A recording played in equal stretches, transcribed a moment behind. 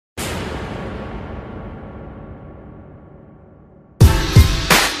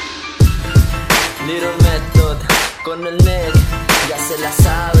Little Method con el net, ya se la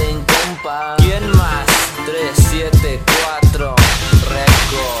saben, compa. ¿Quién más? 374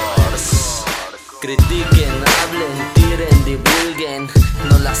 Records. Critiquen, hablen, tiren, divulguen,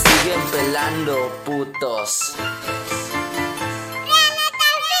 no la siguen pelando, putos.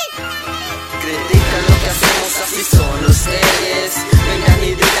 Critican lo que hacemos, así son ustedes. Vengan y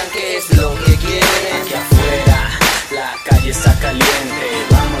digan qué es lo que quieren. Aquí afuera la calle está caliente,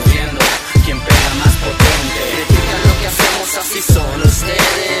 vamos viendo quién pega más potente. Critican lo que hacemos, así son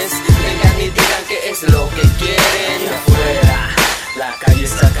ustedes. Vengan y digan qué es lo que quieren. Aquí afuera la calle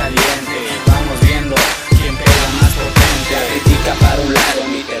está caliente, vamos viendo quién pega más potente. La crítica para un lado,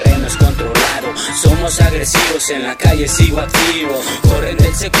 mi terreno es controlado. Somos agresivos, en la calle sigo activo. Corren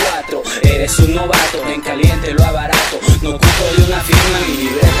del C4, eres un novato. En caliente lo abarato, no ocupo de una firma. Mi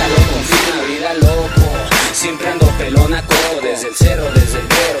libreta lo confirma, vida loco. Siempre ando pelón a codo, desde el cerro, desde el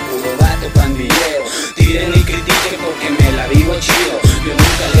vero. Puro vato pandillero. Tiren y critiquen porque me la vivo chido. Yo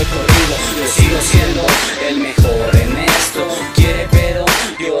nunca le he corrido, yo sigo siendo el mejor en esto. Quiere pedo,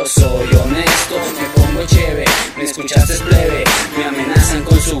 yo soy honesto. Me pongo chévere, me escuchaste plebe. Me amenazan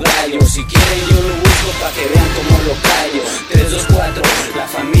con su gallo. Si quieren yo lo busco pa' que vean cómo lo callo. 324, la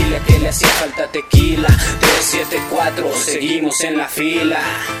familia que le hacía falta tequila. 374, seguimos en la fila.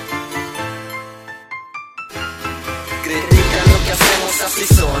 Critican lo que hacemos, así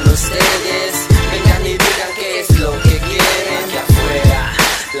son ustedes. Vengan y digan qué es lo que quieren. Aquí afuera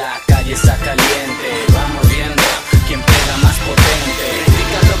la calle está caliente, vamos viendo quién pega más potente.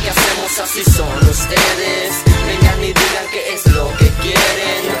 Critican lo que hacemos, así son ustedes. Vengan y digan qué es lo que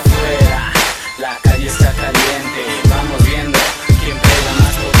quieren. Aquí afuera la calle está caliente, vamos viendo quién pega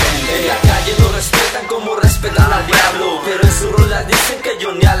más potente. En la calle no respetan como respetan al diablo, pero en su rola dicen que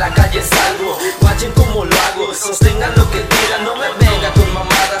yo ni a la calle salgo. Guachen como lo hago, sostengan lo que tiran. No me vengan con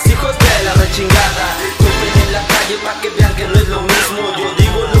mamadas, hijos de la rechingada. Compren en la calle pa' que vean que no es lo mismo. Yo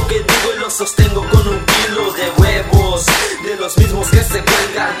digo lo que digo y lo sostengo con un kilo de huevos, de los mismos que se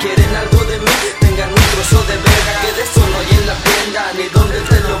cuelgan. Quieren algo de mí, tengan un trozo de verga, que de eso no hay en la tienda, ni donde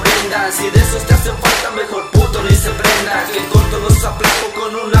te lo vendan. Si de esos te hacen falta, mejor puto ni se prendan. Que corto los aplaco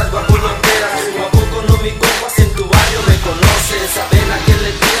con unas guapoloteras. Guapo con mi compas en tu barrio me conocen. Saben a quién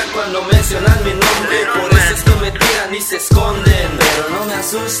le tiran cuando mencionan mi nombre. Por eso es que me tiran y se esconden. Pero no me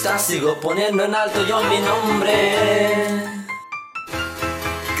asusta, sigo poniendo en alto yo mi nombre.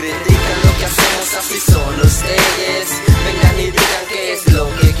 Critican lo que hacemos, así son ustedes. Vengan y digan qué es lo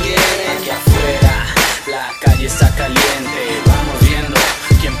que quieren. Aquí afuera la calle está caliente, vamos viendo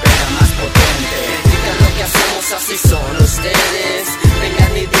quién pega más potente. Critican lo que hacemos, así son ustedes.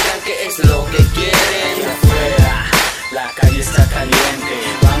 Vengan y digan qué es lo que quieren. Aquí afuera la calle está caliente,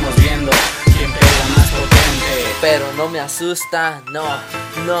 vamos viendo quién pega más potente. Pero no me asusta, no,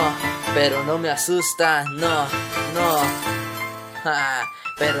 no. Pero no me asusta, no, no. Ja,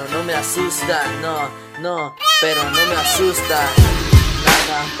 pero no me asusta, no, no. Pero no me asusta.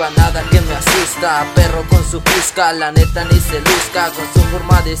 Nada, pa' nada que me asusta. Perro con su cusca, la neta ni se luzca. Con su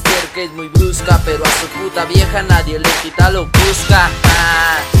forma de ser que es muy brusca, pero a su puta vieja nadie le quita lo busca.